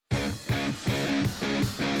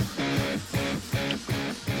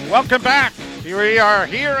Welcome back. We are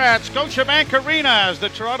here at Scotiabank Arena as the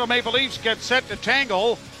Toronto Maple Leafs get set to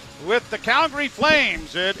tangle with the Calgary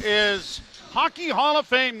Flames. It is Hockey Hall of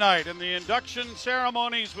Fame night, and the induction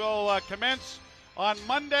ceremonies will commence on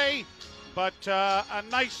Monday. But a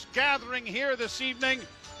nice gathering here this evening,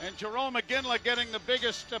 and Jarome Iginla getting the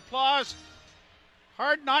biggest applause.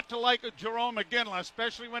 Hard not to like Jarome Iginla,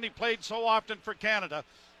 especially when he played so often for Canada.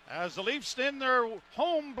 As the Leafs in their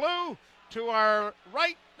home blue to our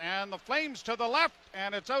right, and the Flames to the left,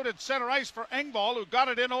 and it's out at center ice for Engvall, who got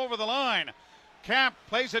it in over the line. Camp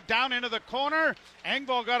plays it down into the corner.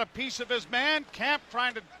 Engvall got a piece of his man. Camp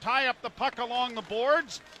trying to tie up the puck along the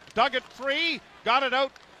boards. Dug it free. Got it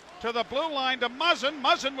out to the blue line to Muzzin.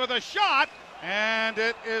 Muzzin with a shot, and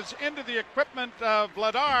it is into the equipment of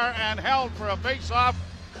Vladar and held for a face-off.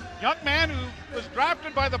 Young man who was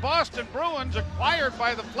drafted by the Boston Bruins, acquired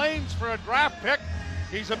by the Flames for a draft pick.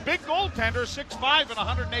 He's a big goaltender, 6'5" and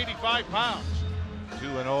 185 pounds.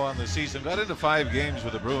 2-0 on the season. Got into 5 games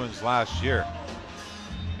with the Bruins last year.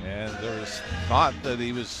 And there was thought that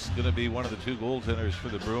he was going to be one of the 2 goaltenders for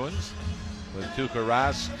the Bruins. With Tuukka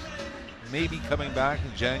Rask maybe coming back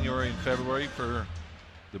in January and February for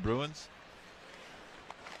the Bruins.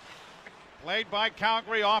 Played by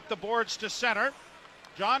Calgary off the boards to center.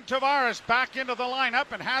 John Tavares back into the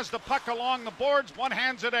lineup and has the puck along the boards. One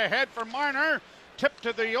hands it ahead for Marner. Tip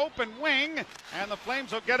to the open wing, and the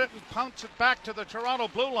Flames will get it and pounce it back to the Toronto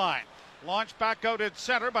blue line. Launched back out at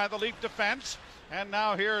center by the Leaf defense. And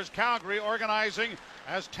now here's Calgary organizing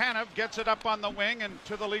as Tanev gets it up on the wing and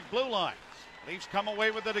to the Leaf blue line. Leafs come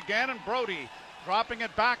away with it again, and Brody dropping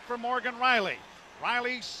it back for Morgan Rielly.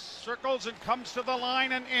 Rielly circles and comes to the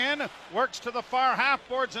line and in. Works to the far half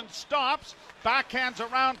boards and stops. Backhands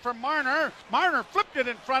around for Marner. Marner flipped it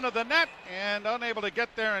in front of the net, and unable to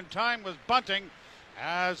get there in time was Bunting,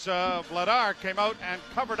 as Vladar came out and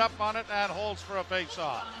covered up on it and holds for a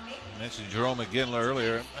face-off. I mentioned Jarome Iginla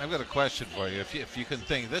earlier. I've got a question for you. If you can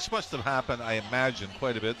think, this must have happened, I imagine,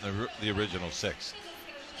 quite a bit in the original 6.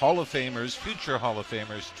 Hall of Famers, future Hall of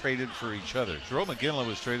Famers traded for each other. Jarome Iginla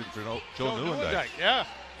was traded for Joe Nieuwendyk. Yeah.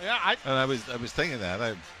 And I was thinking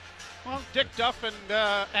that. Well, Dick Duff and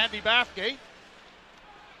Andy Bathgate.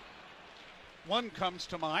 One comes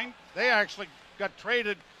to mind. They actually got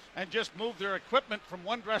traded and just moved their equipment from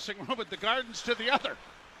one dressing room at the Gardens to the other.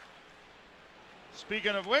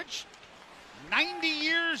 Speaking of which, 90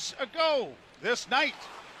 years ago this night,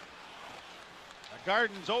 the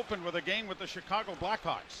Gardens opened with a game with the Chicago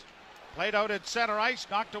Blackhawks. Played out at center ice,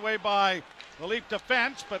 knocked away by the Leaf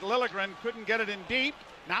defense, but Liljegren couldn't get it in deep.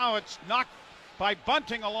 Now it's knocked by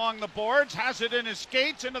Bunting along the boards, has it in his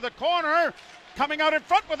skates into the corner. Coming out in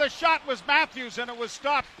front with a shot was Matthews, and it was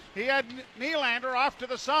stopped. He had Nylander off to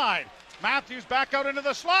the side. Matthews back out into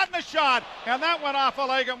the slot and a shot, and that went off a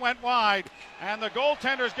leg and went wide. And the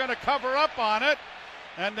goaltender's going to cover up on it.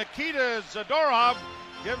 And Nikita Zadorov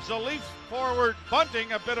gives the Leafs forward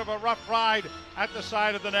Bunting a bit of a rough ride at the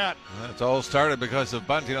side of the net. It's all started because of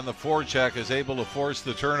Bunting on the forecheck is able to force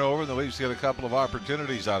the turnover, and the Leafs get a couple of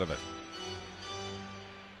opportunities out of it.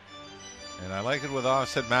 And I like it with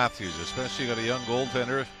Austin Matthews, especially got a young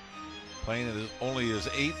goaltender playing in only his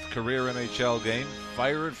 8th career NHL game.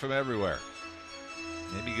 Fire it from everywhere.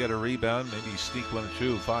 Maybe get a rebound, maybe sneak one or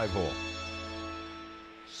two, 5-hole.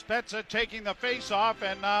 Spezza taking the face-off,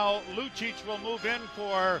 and now Lucic will move in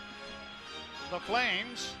for the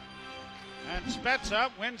Flames. And Spezza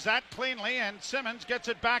wins that cleanly, and Simmons gets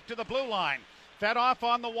it back to the blue line. Fed off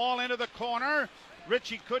on the wall into the corner.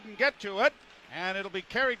 Ritchie couldn't get to it, and it'll be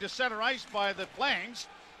carried to center ice by the Flames.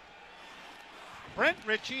 Brent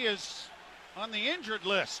Ritchie is on the injured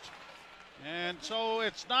list, and so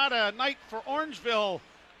it's not a night for Orangeville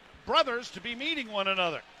brothers to be meeting one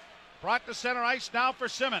another. Brought to center ice now for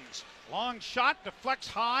Simmons. Long shot, deflects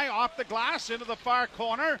high off the glass into the far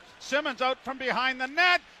corner. Simmons out from behind the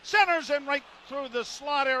net. Centers in right through the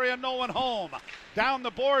slot area, no one home. Down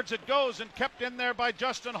the boards it goes and kept in there by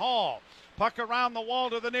Justin Hall. Puck around the wall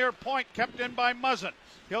to the near point, kept in by Muzzin.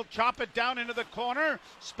 He'll chop it down into the corner.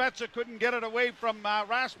 Spezza couldn't get it away from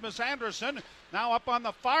Rasmus Andersson. Now up on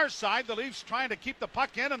the far side, the Leafs trying to keep the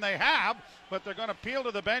puck in, and they have, but they're going to peel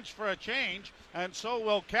to the bench for a change, and so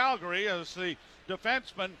will Calgary as the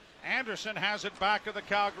defenseman Anderson has it back of the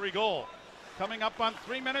Calgary goal. Coming up on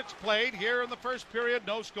 3 minutes played here in the first period,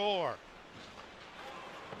 no score.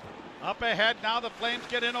 Up ahead now, the Flames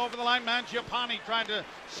get in over the line. Mangiapane trying to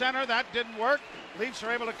center, that didn't work. Leafs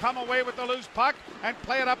are able to come away with the loose puck and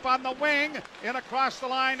play it up on the wing. In across the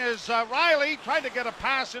line is Rielly, tried to get a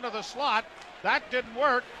pass into the slot. That didn't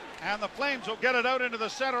work, and the Flames will get it out into the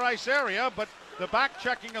center ice area, but the back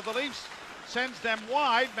checking of the Leafs sends them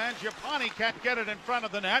wide. Mangiapane can't get it in front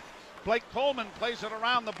of the net. Blake Coleman plays it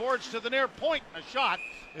around the boards to the near point. A shot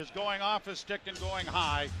is going off his stick and going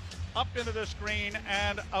high, up into the screen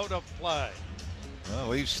and out of play. Well,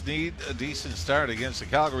 Leafs need a decent start against the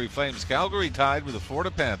Calgary Flames. Calgary tied with the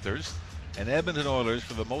Florida Panthers and Edmonton Oilers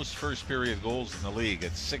for the most first period goals in the league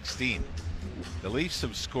at 16. The Leafs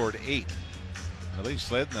have scored 8. The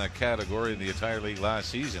Leafs led in that category in the entire league last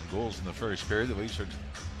season. Goals in the first period. The Leafs are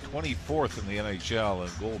 24th in the NHL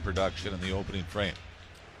in goal production in the opening frame.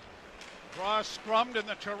 Draw scrummed in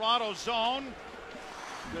the Toronto zone.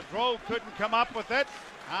 Gaudreau couldn't come up with it.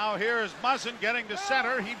 Now here's Muzzin getting to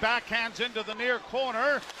center. He backhands into the near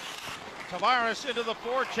corner. Tavares into the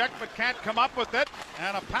forecheck but can't come up with it.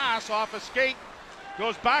 And a pass off a skate.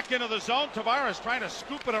 Goes back into the zone. Tavares trying to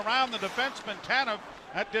scoop it around the defenseman Tanev.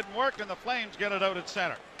 That didn't work, and the Flames get it out at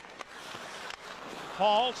center.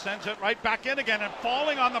 Hall sends it right back in again, and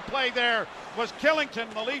falling on the play there was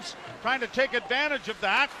Killington. The Leafs trying to take advantage of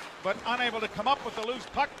that, but unable to come up with the loose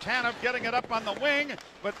puck. Tanev getting it up on the wing,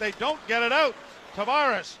 but they don't get it out.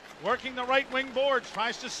 Tavares working the right wing boards,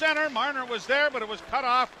 tries to center. Marner was there, but it was cut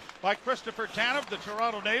off by Christopher Tanev, the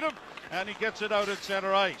Toronto native, and he gets it out at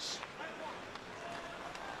center ice.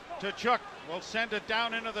 Tkachuk will send it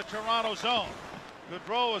down into the Toronto zone.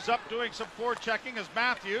 Gaudreau is up doing some forechecking as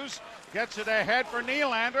Matthews gets it ahead for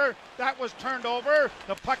Nylander. That was turned over.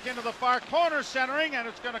 The puck into the far corner centering, and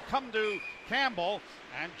it's going to come to Campbell.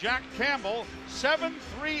 And Jack Campbell,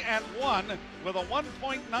 7-3-1 with a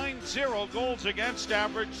 1.90 goals against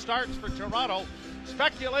average. Starts for Toronto.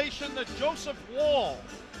 Speculation that Joseph Woll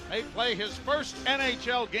may play his first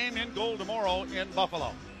NHL game in goal tomorrow in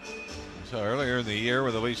Buffalo. So earlier in the year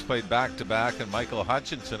where the Leafs played back-to-back and Michael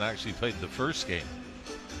Hutchinson actually played the first game.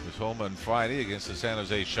 He was home on Friday against the San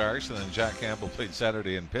Jose Sharks, and then Jack Campbell played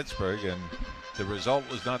Saturday in Pittsburgh, and the result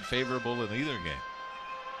was not favorable in either game.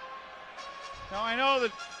 Now I know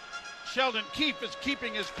that Sheldon Keefe is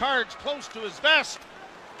keeping his cards close to his vest,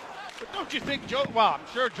 but don't you think well,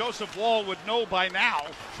 I'm sure Joseph Woll would know by now.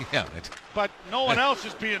 Yeah. But no one else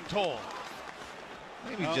is being told.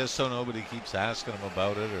 Maybe just so nobody keeps asking him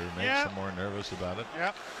about it or makes them more nervous about it.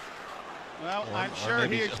 Yeah. Well, I'm sure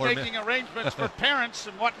he is making arrangements for parents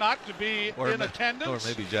and whatnot to be in attendance. Or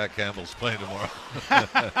maybe Jack Campbell's playing tomorrow.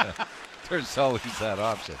 There's always that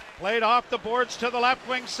option. Played off the boards to the left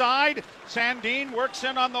wing side. Sandin works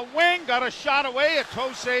in on the wing, got a shot away, a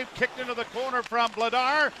toe save kicked into the corner from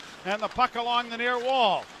Vladar, and the puck along the near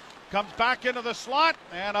wall. Comes back into the slot,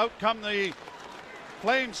 and out come the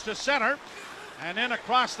Flames to center. And in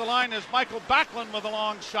across the line is Michael Backlund with a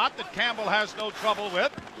long shot that Campbell has no trouble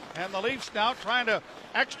with. And the Leafs now trying to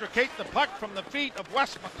extricate the puck from the feet of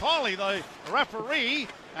Wes McCauley, the referee.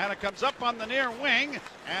 And it comes up on the near wing.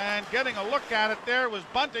 And getting a look at it there was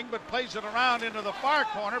Bunting, but plays it around into the far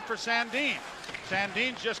corner for Sandin.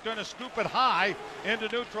 Sandin's just going to scoop it high into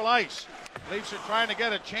neutral ice. Leafs are trying to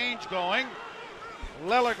get a change going.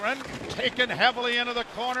 Liljegren taken heavily into the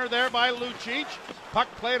corner there by Lucic. Puck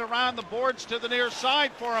played around the boards to the near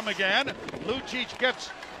side for him again. Lucic gets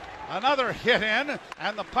another hit in,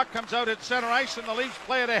 and the puck comes out at center ice, and the Leafs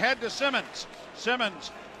play it ahead to Simmons. Simmons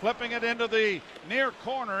flipping it into the near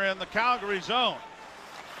corner in the Calgary zone.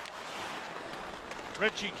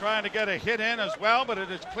 Ritchie trying to get a hit in as well, but it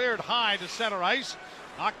is cleared high to center ice.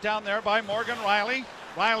 Knocked down there by Morgan Rielly.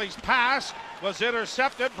 Riley's pass was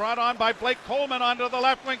intercepted, brought on by Blake Coleman onto the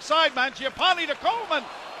left wing side. Mangiapane to Coleman.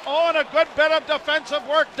 Oh, and a good bit of defensive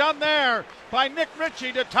work done there by Nick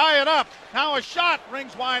Ritchie to tie it up. Now a shot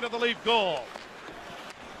rings wide of the Leaf goal.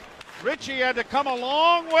 Ritchie had to come a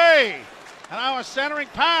long way. And now a centering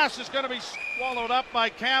pass is going to be swallowed up by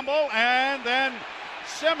Campbell. And then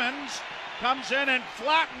Simmons comes in and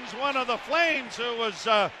flattens one of the Flames who was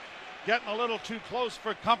getting a little too close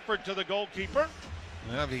for comfort to the goalkeeper.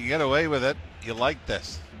 Well, if you get away with it, you like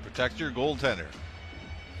this. Protect your goaltender.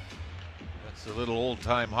 That's a little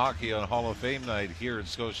old-time hockey on Hall of Fame night here at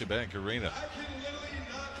Scotiabank Arena.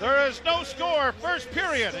 There is no score, first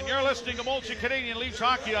period, and you're listening to Molson Canadian Leafs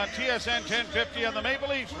Hockey on TSN 1050 on the Maple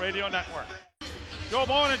Leafs Radio Network. Joe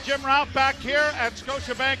Bowen and Jim Ralph back here at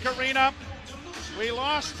Scotiabank Arena. We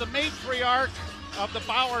lost the matriarch of the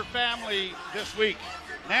Bauer family this week.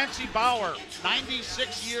 Nancy Bauer,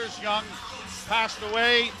 96 years young, passed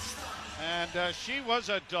away, and she was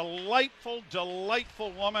a delightful,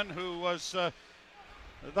 delightful woman who was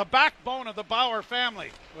the backbone of the Bauer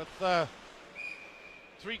family with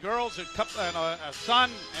 3 girls and a son,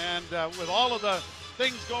 and with all of the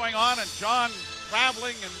things going on, and John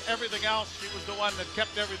traveling and everything else, she was the one that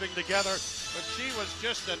kept everything together. But she was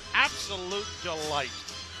just an absolute delight,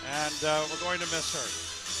 and we're going to miss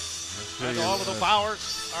her. And all of the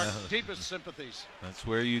Bowers, our deepest sympathies. That's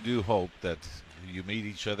where you do hope that you meet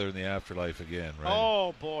each other in the afterlife again, right?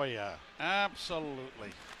 Oh, boy, yeah. Absolutely.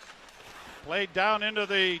 Played down into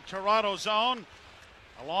the Toronto zone.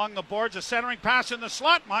 Along the boards, a centering pass in the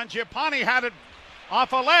slot. Mangiapane had it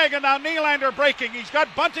off a leg, and now Nylander breaking. He's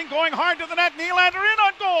got Bunting going hard to the net. Nylander in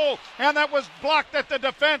on goal, and that was blocked at the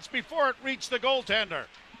defense before it reached the goaltender.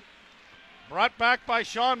 Brought back by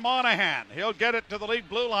Sean Monahan. He'll get it to the lead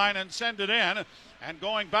blue line and send it in. And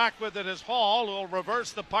going back with it is Hall, who will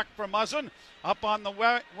reverse the puck for Muzzin. Up on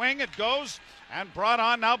the wing it goes, and brought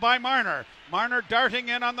on now by Marner. Marner darting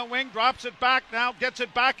in on the wing, drops it back now, gets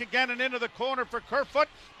it back again and into the corner for Kerfoot.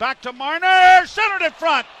 Back to Marner, centered in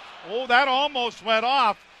front. Oh, that almost went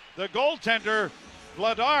off. The goaltender,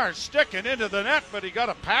 Vladar, sticking into the net, but he got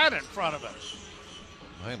a pad in front of him.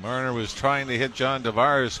 Marner was trying to hit John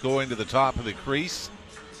Tavares going to the top of the crease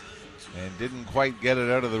and didn't quite get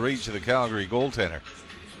it out of the reach of the Calgary goaltender.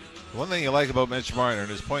 One thing you like about Mitch Marner, and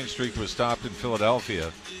his point streak was stopped in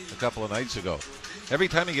Philadelphia a couple of nights ago. Every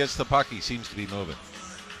time he gets the puck, he seems to be moving.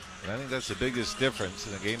 And I think that's the biggest difference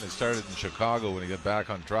in a game that started in Chicago when he got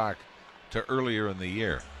back on track to earlier in the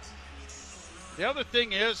year. The other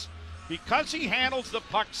thing is, because he handles the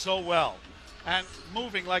puck so well and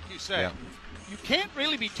moving, like you said, you can't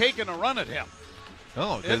really be taking a run at him.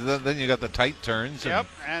 No, because then you got the tight turns. Yep,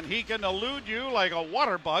 and he can elude you like a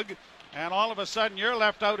water bug, and all of a sudden you're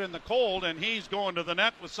left out in the cold, and he's going to the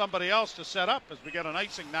net with somebody else to set up as we get an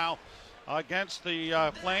icing now against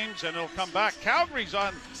the Flames, and it'll come back. Calgary's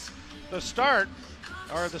on the start,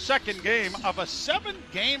 or the second game of a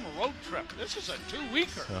 7-game road trip. This is a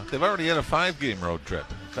 2-weeker. They've already had a 5-game road trip.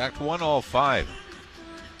 In fact, won all 5.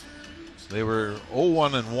 They were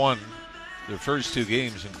 0-1-1 their first 2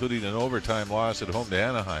 games, including an overtime loss at home to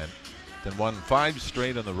Anaheim, then won 5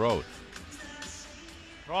 straight on the road.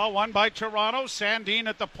 Draw one by Toronto. Sandin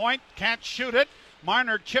at the point, can't shoot it.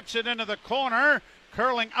 Marner chips it into the corner.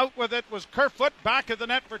 Curling out with it was Kerfoot. Back of the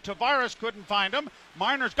net for Tavares, couldn't find him.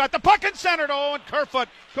 Marner's got the puck in center. Oh, and Kerfoot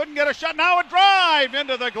couldn't get a shot. Now a drive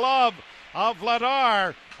into the glove of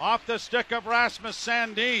Vladar off the stick of Rasmus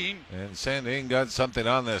Sandin. And Sandin got something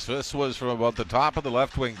on this. This was from about the top of the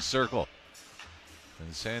left wing circle.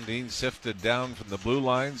 And Sandin sifted down from the blue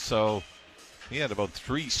line, so he had about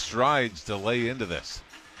 3 strides to lay into this.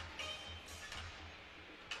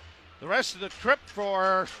 The rest of the trip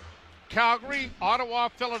for Calgary, Ottawa,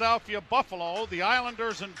 Philadelphia, Buffalo, the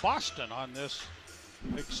Islanders, and Boston on this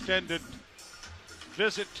extended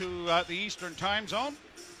visit to the Eastern time zone.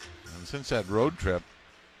 And since that road trip,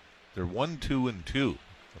 they're 1-2-2.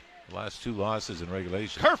 The last 2 losses in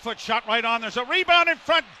regulation. Kerfoot shot right on. There's a rebound in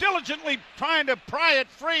front. Diligently trying to pry it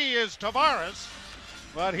free is Tavares.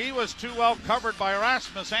 But he was too well covered by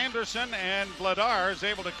Rasmus Anderson, and Vladar is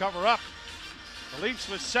able to cover up. The Leafs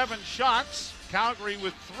with 7 shots. Calgary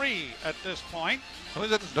with 3 at this point.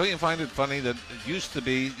 Don't you find it funny that it used to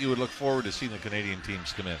be you would look forward to seeing the Canadian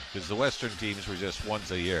teams come in because the Western teams were just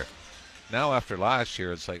once a year. Now after last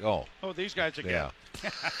year, it's like, oh, these guys again. Yeah.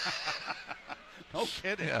 No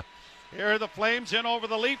kidding. Yeah. Here are the Flames in over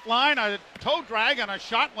the Leaf line. A toe drag and a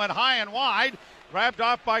shot went high and wide. Grabbed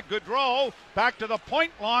off by Gaudreau. Back to the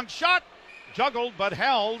point. Long shot. Juggled but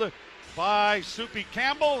held by Soupy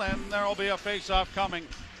Campbell. And there will be a face-off coming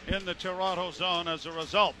in the Toronto zone as a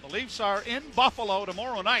result. The Leafs are in Buffalo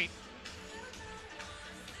tomorrow night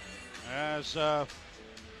as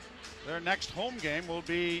their next home game will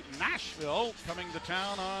be Nashville coming to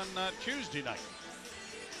town on Tuesday night.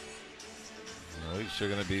 The Leafs are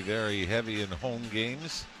going to be very heavy in home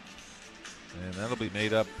games, and that'll be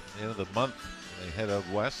made up end of the month. They head out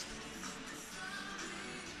west.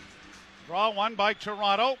 Draw one by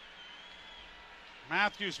Toronto.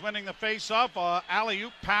 Matthews winning the face-off.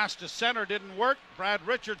 Alley-oop pass to center didn't work. Brad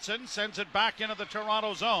Richardson sends it back into the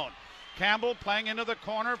Toronto zone. Campbell playing into the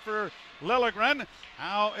corner for Liljegren.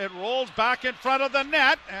 Now it rolls back in front of the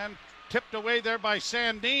net and tipped away there by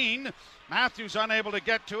Sandin. Matthews unable to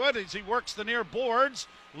get to it as he works the near boards.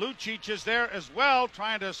 Lucic is there as well,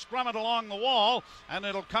 trying to scrum it along the wall, and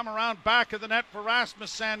it'll come around back of the net for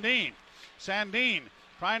Rasmus Sandin. Sandin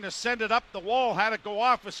trying to send it up the wall, had it go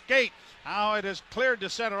off a skate. Now it is cleared to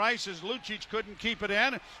center ice as Lucic couldn't keep it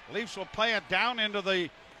in. Leafs will play it down into the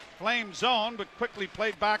Flame zone, but quickly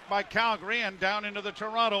played back by Calgary and down into the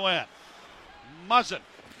Toronto end. Muzzin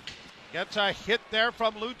gets a hit there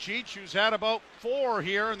from Lucic, who's had about 4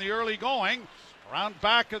 here in the early going. Around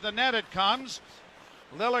back of the net it comes.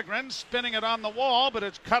 Liljegren spinning it on the wall, but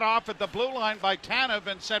it's cut off at the blue line by Tanev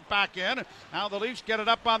and sent back in. Now the Leafs get it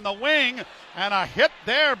up on the wing, and a hit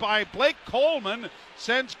there by Blake Coleman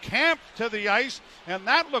sends Camp to the ice, and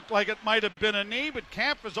that looked like it might have been a knee, but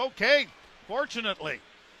Camp is okay, fortunately.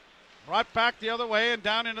 Brought back the other way and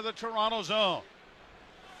down into the Toronto zone.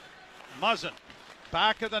 Muzzin,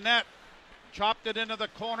 back of the net. Chopped it into the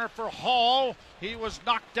corner for Hall. He was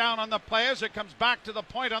knocked down on the play as it comes back to the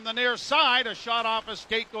point on the near side. A shot off a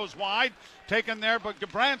skate goes wide. Taken there by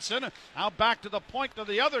Gudbranson. Now back to the point to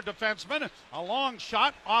the other defenseman. A long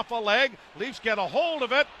shot off a leg. Leafs get a hold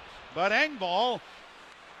of it. But Engvall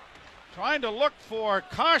trying to look for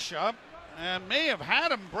Kasha and may have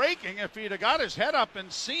had him breaking if he'd have got his head up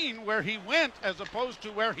and seen where he went as opposed to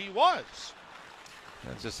where he was.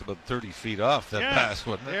 That's just about 30 feet off that pass,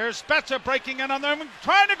 wasn't it? Here's Spezza breaking in on them,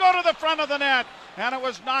 trying to go to the front of the net, and it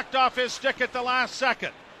was knocked off his stick at the last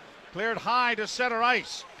second. Cleared high to center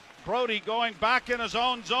ice. Brody going back in his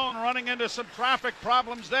own zone, running into some traffic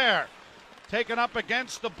problems there. Taken up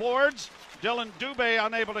against the boards. Dylan Dubé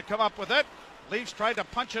unable to come up with it. Leafs tried to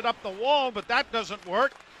punch it up the wall, but that doesn't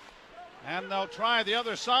work. And they'll try the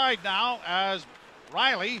other side now as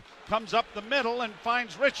Riley comes up the middle and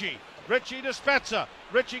finds Ritchie. Ritchie to Spezza.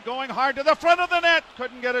 Ritchie going hard to the front of the net.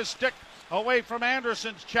 Couldn't get his stick away from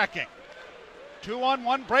Anderson's checking.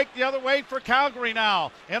 2-on-1 break the other way for Calgary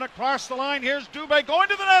now. In across the line, here's Dubé going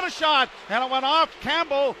to the net, a shot. And it went off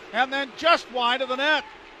Campbell and then just wide of the net.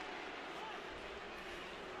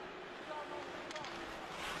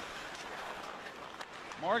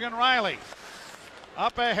 Morgan Riley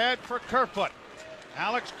up ahead for Kerfoot.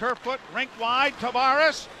 Alex Kerfoot, rink wide.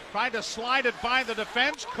 Tavares tried to slide it by the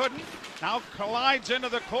defense, couldn't. Now collides into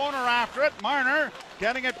the corner after it. Marner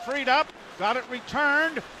getting it freed up, got it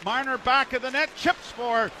returned. Marner back of the net, chips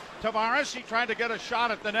for Tavares. He tried to get a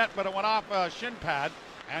shot at the net, but it went off a shin pad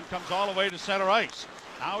and comes all the way to center ice.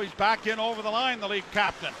 Now he's back in over the line, the league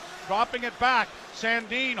captain. Dropping it back.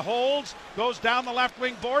 Sandin holds, goes down the left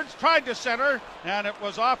wing boards, tried to center, and it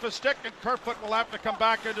was off a stick, and Kerfoot will have to come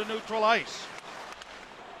back into neutral ice.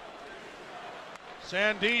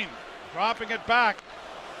 Sandin dropping it back.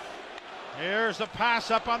 Here's a pass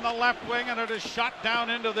up on the left wing, and it is shot down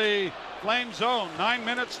into the Flame zone. 9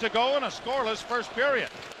 minutes to go in a scoreless first period.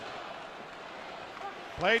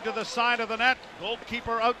 Played to the side of the net.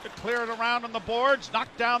 Goalkeeper out to clear it around on the boards.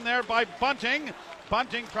 Knocked down there by Bunting.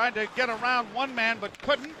 Bunting tried to get around one man but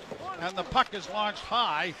couldn't. And the puck is launched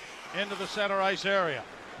high into the center ice area.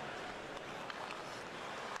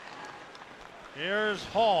 Here's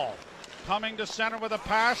Hall. Coming to center with a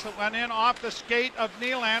pass that went in off the skate of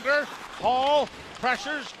Nylander. Hall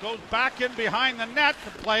pressures, goes back in behind the net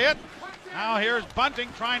to play it. Now here's Bunting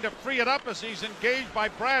trying to free it up as he's engaged by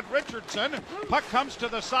Brad Richardson. Puck comes to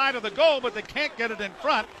the side of the goal, but they can't get it in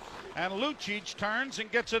front. And Lucic turns and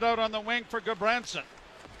gets it out on the wing for Gudbranson.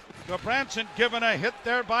 Gudbranson given a hit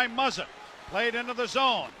there by Muzzin. Played into the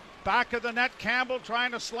zone. Back of the net, Campbell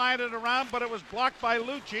trying to slide it around, but it was blocked by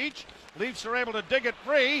Lucic. Leafs are able to dig it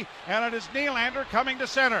free, and it is Nylander coming to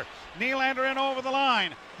center. Nylander in over the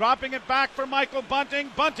line, dropping it back for Michael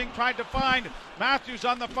Bunting. Bunting tried to find Matthews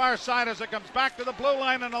on the far side as it comes back to the blue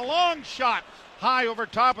line, and a long shot high over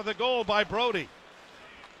top of the goal by Brody.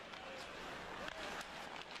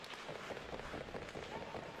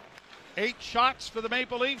 Eight shots for the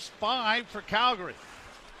Maple Leafs, 5 for Calgary.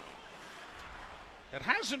 It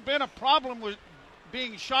hasn't been a problem with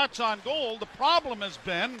being shots on goal. The problem has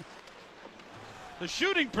been the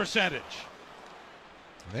shooting percentage.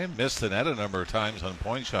 They missed the net a number of times on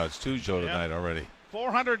point shots too, Joe, tonight already.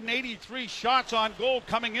 483 shots on goal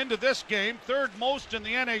coming into this game, third most in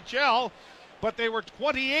the NHL, but they were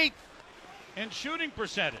 28th in shooting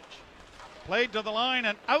percentage. Played to the line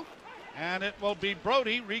and out, and it will be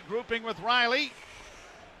Brody regrouping with Riley.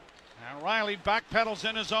 And Riley backpedals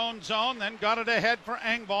in his own zone, then got it ahead for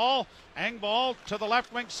Engvall. Engvall to the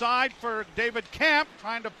left wing side for David Camp,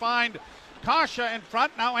 trying to find Kasha in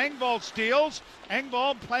front. Now Engvall steals.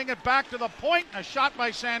 Engvall playing it back to the point. A shot by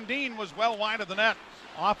Sandin was well wide of the net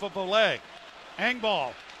off of a leg.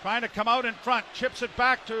 Engvall trying to come out in front. Chips it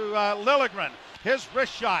back to Liljegren. His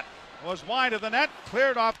wrist shot was wide of the net.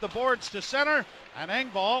 Cleared off the boards to center. And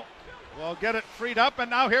Engvall will get it freed up. And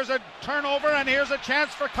now here's a turnover. And here's a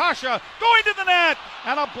chance for Kasha. Going to the net.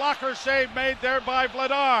 And a blocker save made there by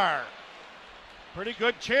Vladar. Pretty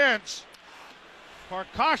good chance for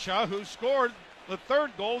Kasha, who scored the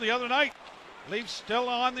third goal the other night. Leafs still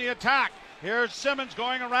on the attack. Here's Simmons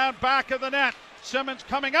going around back of the net. Simmons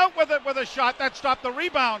coming out with it with a shot. That stopped the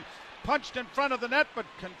rebound. Punched in front of the net, but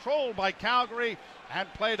controlled by Calgary and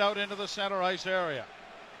played out into the center ice area.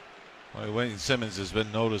 Well, Wayne Simmons has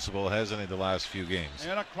been noticeable, hasn't he, the last few games?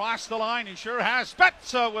 And across the line, he sure has.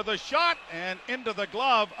 Spezza with a shot and into the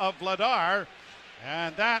glove of Vladar.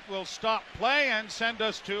 And that will stop play and send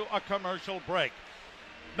us to a commercial break.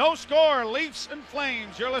 No score, Leafs and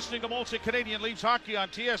Flames. You're listening to Molson Canadian Leafs Hockey on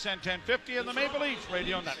TSN 1050 and the Maple Leafs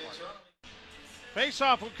Radio Network.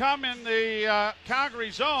 Face-off will come in the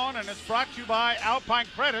Calgary zone, and it's brought to you by Alpine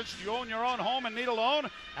Credits. Do you own your own home and need a loan?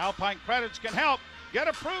 Alpine Credits can help. Get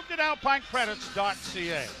approved at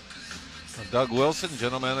alpinecredits.ca. Doug Wilson,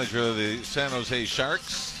 general manager of the San Jose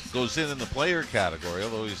Sharks, goes in the player category,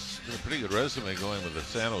 although he's got a pretty good resume going with the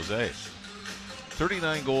San Jose.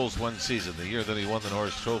 39 goals one season, the year that he won the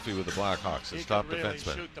Norris Trophy with the Blackhawks, his top He could really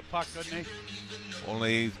defenseman. shoot the puck, couldn't he?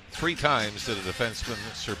 Only 3 times did a defenseman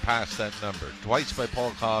surpass that number. Twice by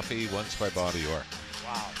Paul Coffey, once by Bobby Orr.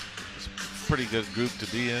 Wow. It's a pretty good group to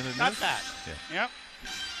be in, isn't Not it? bad. Yeah. Yep.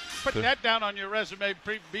 Put that down on your resume.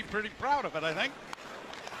 Be pretty proud of it, I think.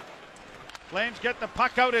 Flames get the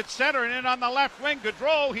puck out at center and in on the left wing.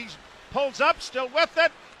 Gaudreau, he pulls up, still with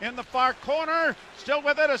it. In the far corner, still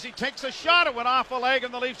with it as he takes a shot. It went off a leg,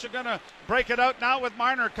 and the Leafs are going to break it out now with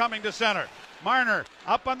Marner coming to center. Marner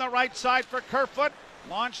up on the right side for Kerfoot.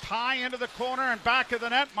 Launched high into the corner and back of the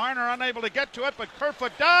net. Marner unable to get to it, but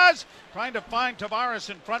Kerfoot does. Trying to find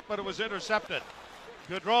Tavares in front, but it was intercepted.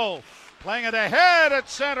 Gaudreau playing it ahead at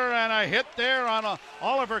center, and a hit there on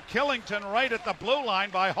Oliver Killington right at the blue line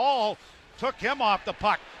by Hall. Took him off the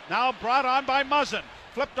puck. Now brought on by Muzzin.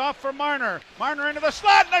 Flipped off for Marner. Marner into the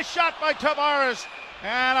slot, and a shot by Tavares.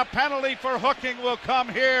 And a penalty for hooking will come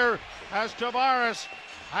here as Tavares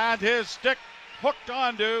had his stick hooked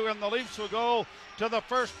onto, and the Leafs will go to the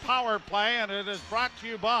first power play, and it is brought to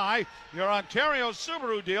you by your Ontario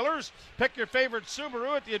Subaru dealers. Pick your favorite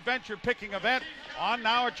Subaru at the Adventure Picking event on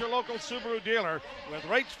now at your local Subaru dealer with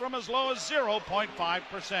rates from as low as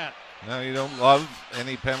 0.5%. Now, you don't love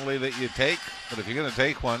any penalty that you take, but if you're going to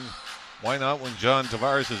take one, why not when John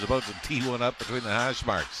Tavares is about to tee one up between the hash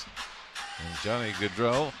marks? And Johnny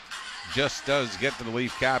Gaudreau just does get to the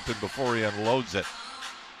Leaf captain before he unloads it.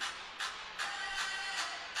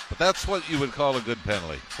 But that's what you would call a good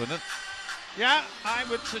penalty, wouldn't it? Yeah, I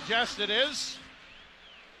would suggest it is.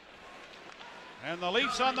 And the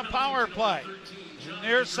Leafs on the power play.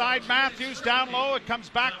 Near side Matthews, down low, it comes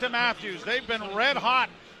back to Matthews. They've been red hot.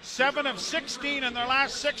 7 of 16 in their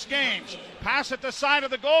last 6 games. Pass at the side of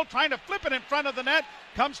the goal, trying to flip it in front of the net.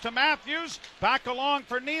 Comes to Matthews, back along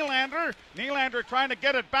for Nylander. Nylander trying to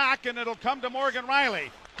get it back, and it'll come to Morgan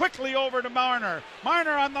Riley. Quickly over to Marner.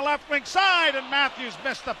 Marner on the left wing side, and Matthews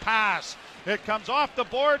missed the pass. It comes off the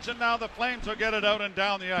boards, and now the Flames will get it out and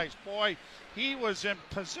down the ice. Boy, he was in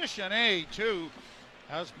position A, too,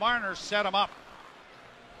 as Marner set him up.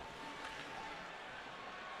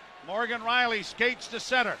 Morgan Riley skates to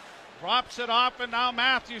center, drops it off, and now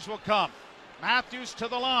Matthews will come. Matthews to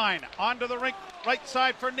the line, onto the rink, right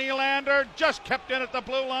side for Nylander, just kept in at the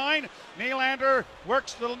blue line. Nylander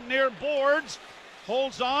works the near boards,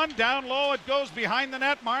 holds on, down low, it goes behind the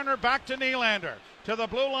net. Marner back to Nylander, to the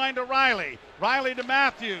blue line to Riley. Riley to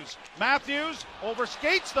Matthews. Matthews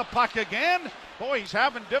overskates the puck again. Boy, he's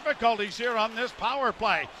having difficulties here on this power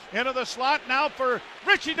play. Into the slot now for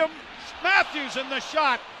Richie to Matthews in the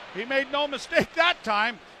shot. He made no mistake that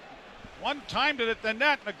time. One timed it at the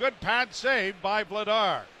net, and a good pad save by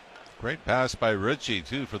Vladar. Great pass by Ritchie,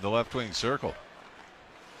 too, for the left wing circle.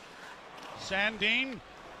 Sandin,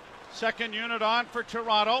 second unit on for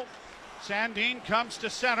Toronto. Sandin comes to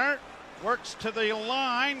center, works to the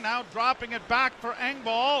line, now dropping it back for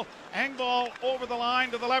Engvall. Engvall over the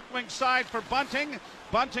line to the left wing side for Bunting.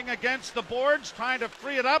 Bunting against the boards, trying to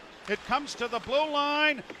free it up. It comes to the blue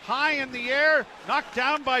line, high in the air, knocked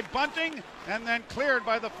down by Bunting, and then cleared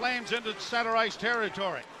by the Flames into center ice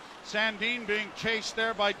territory. Sandin being chased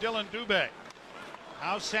there by Dylan Dubé.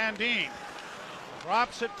 Now Sandin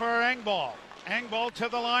drops it for Engvall. Engvall to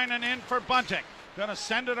the line and in for Bunting. Going to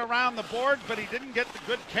send it around the boards, but he didn't get the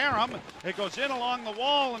good carom. It goes in along the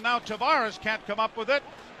wall, and now Tavares can't come up with it,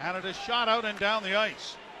 and it is shot out and down the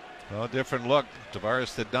ice. Well, different look.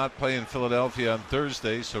 Tavares did not play in Philadelphia on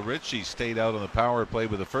Thursday, so Ritchie stayed out on the power play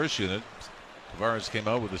with the first unit. Tavares came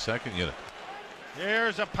out with the second unit.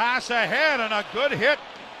 Here's a pass ahead and a good hit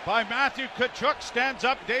by Matthew Tkachuk. Stands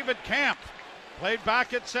up David Kampf. Played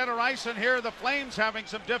back at center ice, and here are the Flames having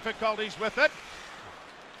some difficulties with it.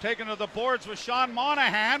 Taken to the boards with Sean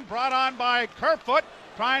Monahan, brought on by Kerfoot,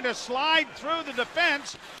 trying to slide through the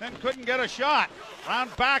defense, and couldn't get a shot.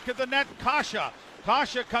 Round back of the net, Kasha.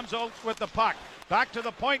 Kasha comes out with the puck. Back to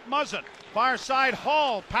the point, Muzzin. Far side,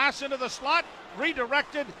 Hall. Pass into the slot,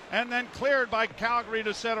 redirected, and then cleared by Calgary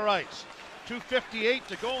to center ice. 2:58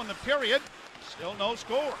 to go in the period. Still no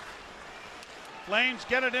score. Flames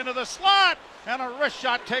get it into the slot, and a wrist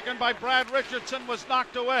shot taken by Brad Richardson was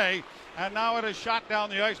knocked away. And now it is shot down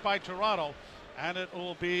the ice by Toronto, and it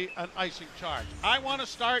will be an icing charge. I want to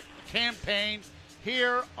start the campaign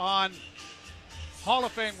here on Hall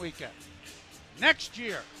of Fame weekend. Next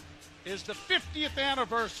year is the 50th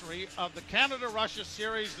anniversary of the Canada-Russia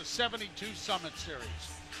series, the 72 Summit Series.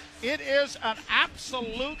 It is an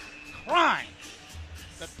absolute crime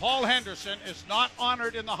that Paul Henderson is not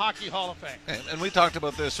honored in the Hockey Hall of Fame. And we talked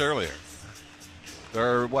about this earlier.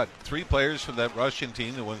 There are, 3 players from that Russian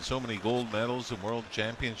team that won so many gold medals and world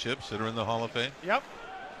championships that are in the Hall of Fame? Yep.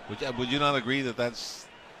 Would you not agree that that's...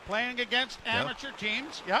 Playing against amateur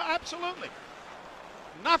teams? Yeah, absolutely.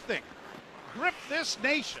 Nothing gripped this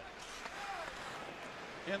nation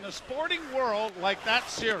in the sporting world like that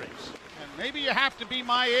series. And maybe you have to be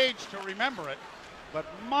my age to remember it, but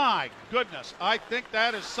my goodness, I think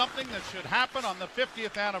that is something that should happen on the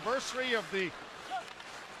 50th anniversary of the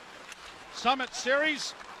Summit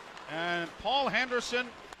Series, and Paul Henderson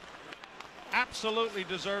absolutely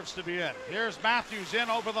deserves to be in. Here's Matthews in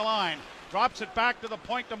over the line, drops it back to the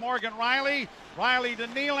point to Morgan Rielly. Rielly to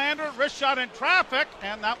Nylander, wrist shot in traffic,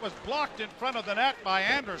 and that was blocked in front of the net by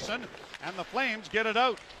Anderson, and the Flames get it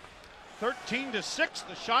out. 13-6,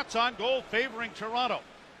 the shots on goal favoring Toronto.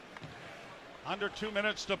 Under 2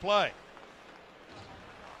 minutes to play.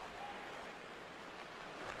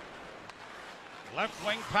 Left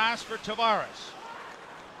wing pass for Tavares.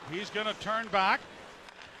 He's going to turn back.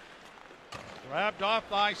 Grabbed off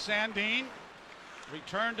by Sandin.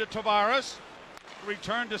 Return to Tavares.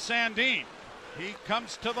 Return to Sandin. He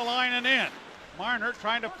comes to the line and in. Marner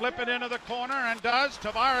trying to flip it into the corner and does.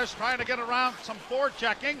 Tavares trying to get around some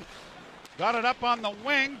forechecking. Got it up on the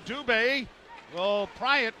wing. Dubé will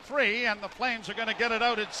pry it free, and the Flames are going to get it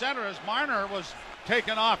out at center as Marner was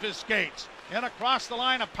taken off his skates. In across the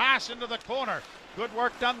line, a pass into the corner. Good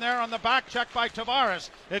work done there on the back check by Tavares.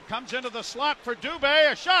 It comes into the slot for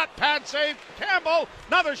Dubé. A shot, pad save, Campbell.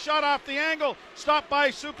 Another shot off the angle. Stopped by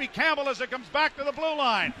Soupy Campbell as it comes back to the blue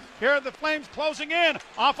line. Here are the Flames closing in.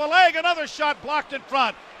 Off a leg, another shot blocked in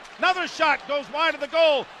front. Another shot goes wide of the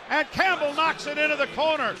goal, and Campbell knocks it into the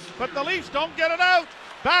corner. But the Leafs don't get it out.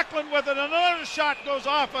 Backlund with it. Another shot goes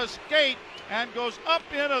off a skate and goes up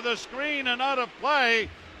into the screen and out of play.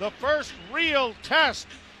 The first real test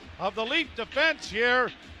of the Leaf defense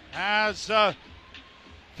here as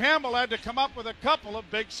Campbell had to come up with a couple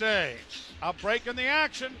of big saves. A break in the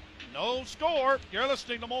action, no score. You're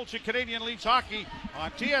listening to Molson Canadian Leafs Hockey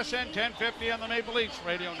on TSN 1050 on the Maple Leafs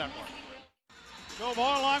Radio Network. Go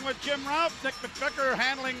ball along with Jim Ralph, Nick McVicker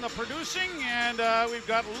handling the producing, and we've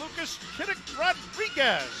got Lucas Chittick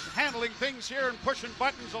Rodriguez handling things here and pushing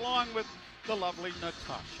buttons along with the lovely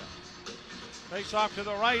Natasha. Face off to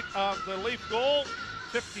the right of the Leaf goal.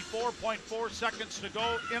 54.4 seconds to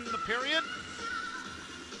go in the period.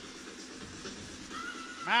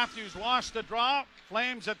 Matthews lost the draw.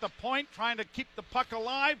 Flames at the point trying to keep the puck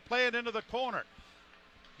alive. Play it into the corner.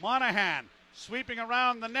 Monahan sweeping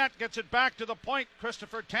around the net, gets it back to the point.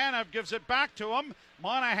 Christopher Tanev gives it back to him.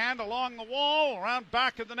 Monahan along the wall, around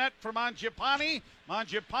back of the net for Mangiapane.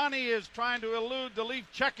 Mangiapane is trying to elude the Leaf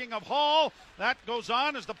checking of Hall. That goes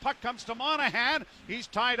on as the puck comes to Monahan. He's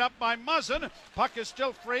tied up by Muzzin. Puck is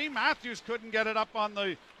still free. Matthews couldn't get it up on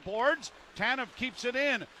the boards. Tanev keeps it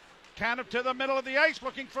in. Tanev to the middle of the ice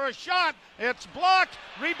looking for a shot. It's blocked.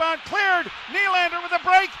 Rebound cleared. Nylander with a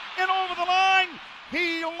break in over the line.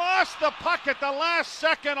 He lost the puck at the last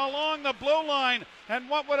second along the blue line, and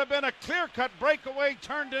what would have been a clear-cut breakaway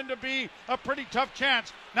turned into be a pretty tough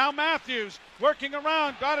chance. Now Matthews working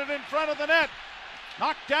around, got it in front of the net.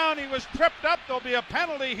 Knocked down, he was tripped up. There'll be a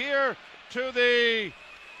penalty here to the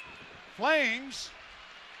Flames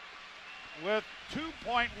with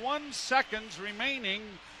 2.1 seconds remaining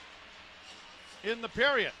in the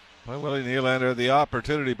period. Well, Willie Nylander had the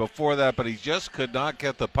opportunity before that, but he just could not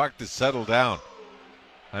get the puck to settle down.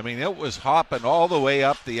 I mean, it was hopping all the way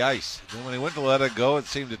up the ice. And when he went to let it go, it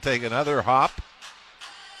seemed to take another hop.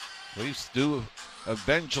 Leafs do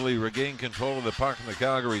eventually regain control of the puck in the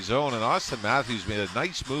Calgary zone, and Austin Matthews made a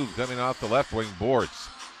nice move coming off the left wing boards.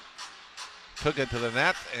 Took it to the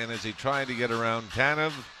net, and as he tried to get around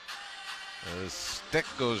Tanev, the stick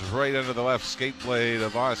goes right under the left skate blade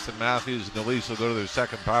of Austin Matthews, and the Leafs will go to their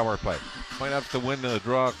second power play. Might have to win the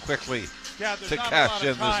draw quickly to cash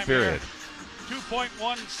in this period.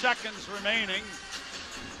 2.1 seconds remaining.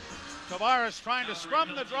 Tavares trying to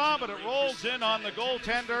scrum the draw, but it rolls in on the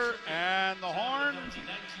goaltender, and the horn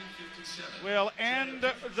will end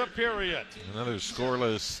the period. Another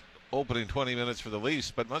scoreless opening 20 minutes for the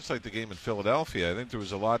Leafs, but much like the game in Philadelphia, I think there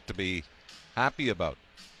was a lot to be happy about.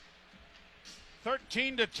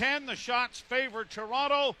 13-10, the shots favor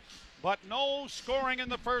Toronto, but no scoring in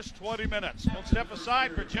the first 20 minutes. We'll step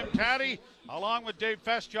aside for Jim Caddy, along with Dave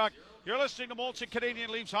Feschuk. You're listening to Molson Canadian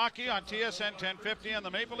Leafs Hockey on TSN 1050 and the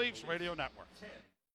Maple Leafs Radio Network.